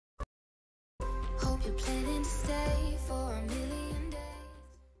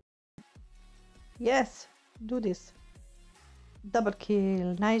Yes, do this. Double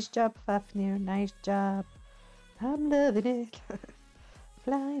kill. Nice job, Fafnir. Nice job. I'm loving it.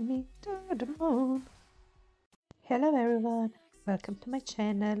 Fly me to the moon. Hello everyone. Welcome to my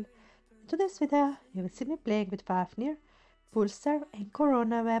channel. In today's video, you will see me playing with Fafnir, Pulsar and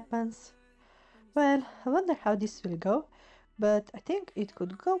Corona weapons. Well, I wonder how this will go, but I think it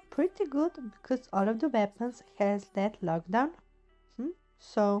could go pretty good because all of the weapons has that lockdown.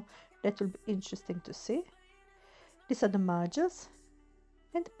 So that will be interesting to see. These are the modules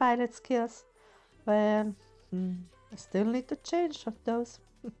and the pilot skills. Well, I still need to change of those.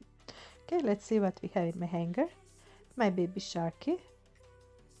 Okay, let's see what we have in my hanger. My baby Sharky.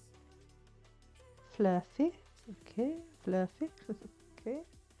 Fluffy. Okay, Fluffy. Okay.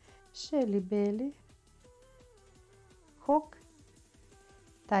 Shelly Belly. Hook.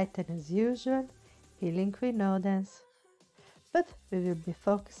 Titan as usual. Healing Queen Odins. But we will be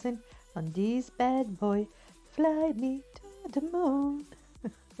focusing on this bad boy. Fly me to the moon.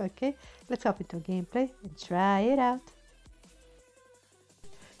 Okay, let's hop into gameplay and try it out.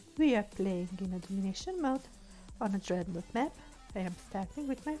 We are playing in a domination mode on a Dreadnough map. I am starting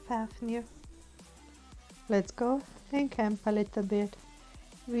with my Fafnir. Let's go and camp a little bit.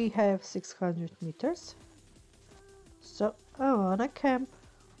 We have 600 meters. So I wanna camp.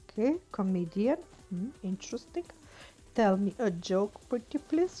 Okay, comedian. Interesting. Tell me a joke, pretty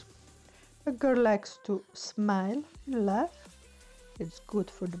please. A girl likes to smile and laugh. It's good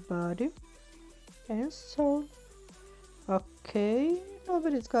for the body and soul. Okay,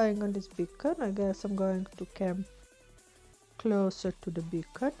 nobody's going on this beacon. I guess I'm going to camp closer to the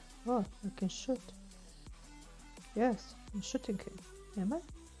beacon. Oh, I can shoot. Yes, I'm shooting him. Am I?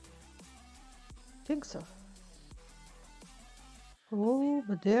 Think so. Oh,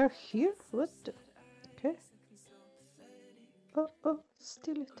 but they're here? What the? Okay. Oh,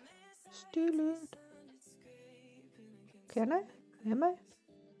 steal it. Steal it. Can I? Am I?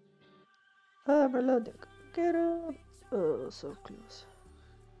 Oh, I'm reloading. Get up. Oh, so close.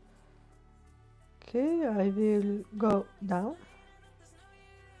 Okay, I will go down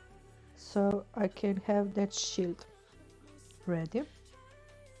so I can have that shield ready.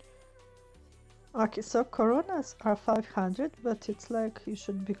 Okay, so coronas are 500, but it's like you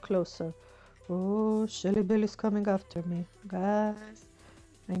should be closer. Oh, Shelly Bill is coming after me. Guys,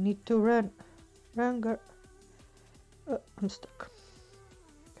 I need to run. Run, girl. I'm stuck.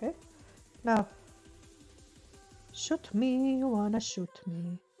 Okay, now shoot me, you wanna shoot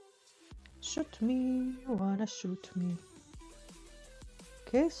me. Shoot me, you wanna shoot me.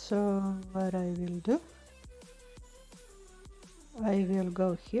 Okay, so what I will do, I will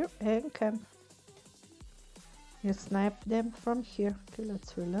go here and camp. You snipe them from here. Okay,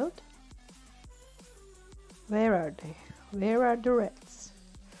 let's reload. Where are they? Where are the rats?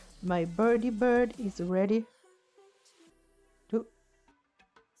 My birdie bird is ready to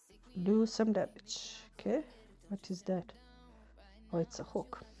do some damage. Okay, what is that? Oh, it's a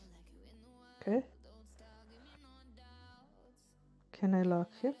hook. Okay. Can I lock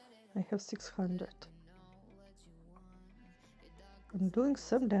him? I have 600. I'm doing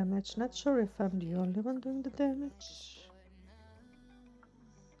some damage. Not sure if I'm the only one doing the damage.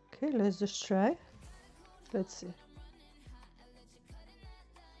 Okay, let's just try. Let's see.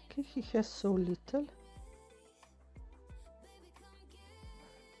 Okay, he has so little.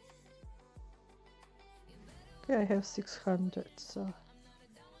 Okay, I have 600, so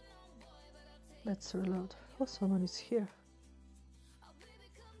let's reload. Oh, someone is here.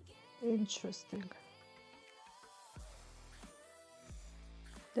 Interesting.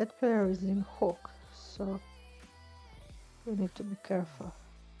 That player is in Hook, so we need to be careful.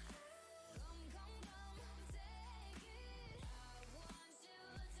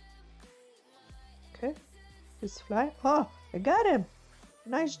 Okay, he's flying. Oh, I got him!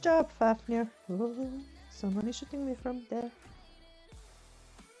 Nice job, Fafnir. Oh, someone is shooting me from there.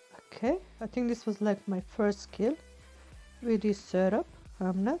 Okay, I think this was like my first kill with this setup.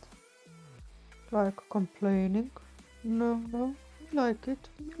 I'm not like complaining. No, I like it.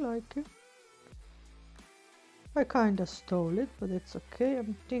 I like it. I kinda stole it, but it's okay.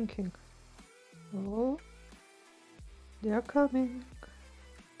 I'm thinking. Oh, they are coming.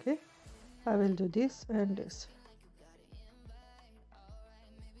 Okay, I will do this and this.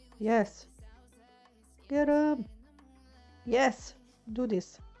 Yes. Get him. Yes, do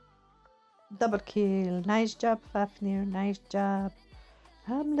this. Double kill. Nice job, Fafnir. Nice job.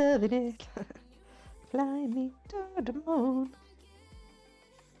 I'm loving it. Fly me to the moon.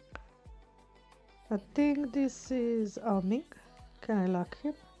 I think this is Hoang. Can I lock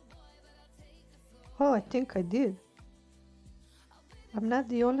him? Oh, I think I did. I'm not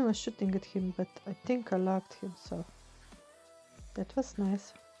the only one shooting at him, but I think I locked him, so that was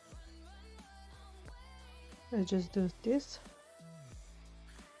nice. I just do this.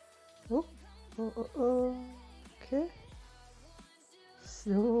 Oh, okay.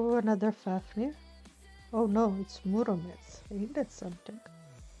 So another Fafnir. Oh no, it's Muromets. Ain't that something?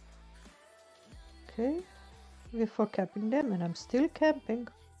 Okay, before camping them, and I'm still camping.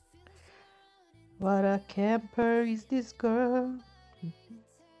 What a camper is this girl?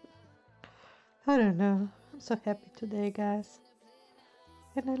 I don't know. I'm so happy today, guys.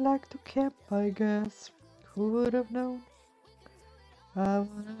 And I like to camp, I guess. Who would have known? I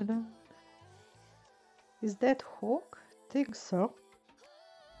would have known. Is that Hoang? Think so.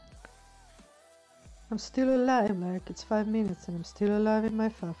 I'm still alive, like it's 5 minutes and I'm still alive in my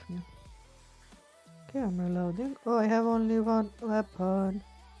Fafnir. Okay, I'm reloading. Oh, I have only one weapon.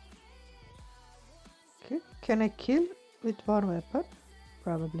 Okay, can I kill with one weapon?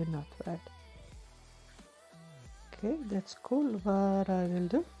 Probably not, right? Okay, that's cool. What I will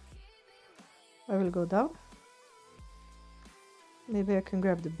do, I will go down. Maybe I can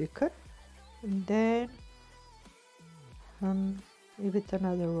grab the beacon. And then with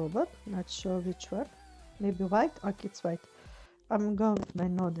another robot, not sure which one. Maybe white? Okay, it's white. I'm going with my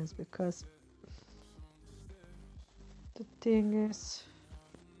nodes because the thing is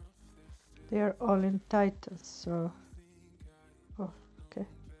they are all in Titans, so oh, okay.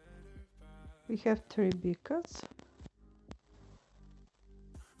 We have 3 beacons.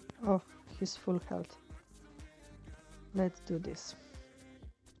 Oh, he's full health. Let's do this.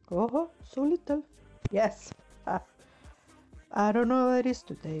 Oh, so little. Yes. I don't know what it is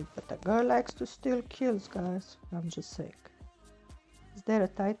today, but a girl likes to steal kills, guys. I'm just saying. Is there a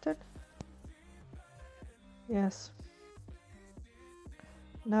Titan? Yes.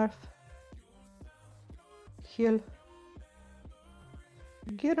 Nerf. Heal.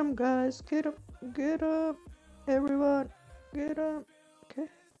 Get him, guys. Get him. Get him. Everyone. Get him. Okay.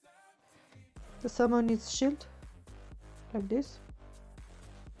 So someone needs shield. Like this.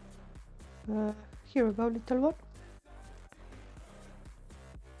 Here we go, little one.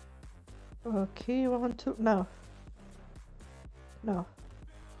 Okay, 1, 2, no. No.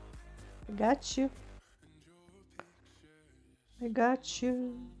 I got you. I got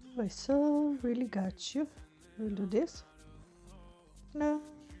you. I so really got you. We'll do this. No.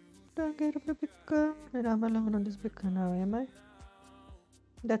 Don't get up the beacon. And I'm alone on this beacon now, am I?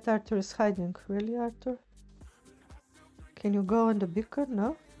 That Arthur is hiding. Really, Arthur? Can you go on the beacon?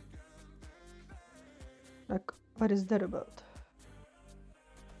 No? Like, what is that about?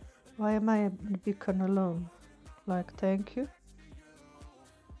 Why am I on the beacon alone? Like, thank you.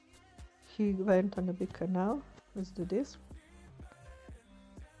 He went on the beacon now. Let's do this.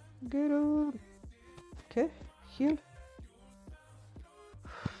 Get on. Okay, heal.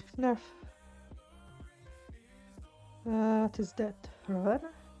 Nerf. What is that? Run?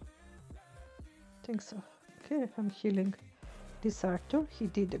 Think so. Okay, I'm healing this Arthur. He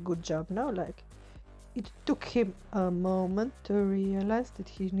did a good job now. Like, it took him a moment to realize that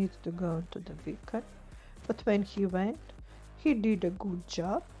he needs to go into the beacon, but when he went, he did a good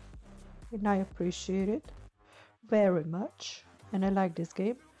job, and I appreciate it very much, and I like this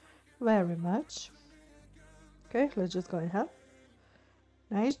game very much. Okay, let's just go and help.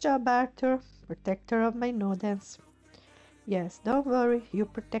 Nice job, Arthur, protector of my nodes. Yes, don't worry, you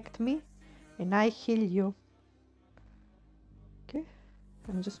protect me, and I heal you. Okay.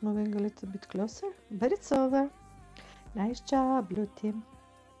 I'm just moving a little bit closer, but it's over. Nice job, blue team.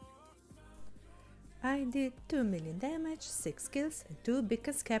 I did 2 million damage, 6 kills and 2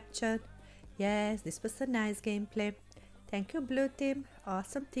 beacons captured. Yes, this was a nice gameplay. Thank you, blue team.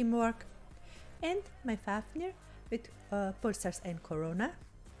 Awesome teamwork. And my Fafnir with Pulsars and Corona.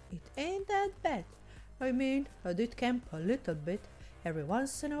 It ain't that bad. I mean, I did camp a little bit. Every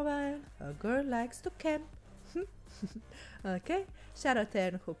once in a while, a girl likes to camp. Okay, shout out to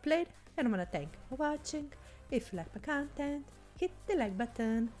everyone who played, and I wanna thank you for watching. If you like my content, hit the like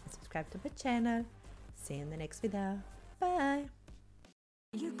button and subscribe to my channel. See you in the next video. Bye!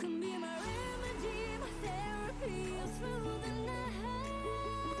 You can be my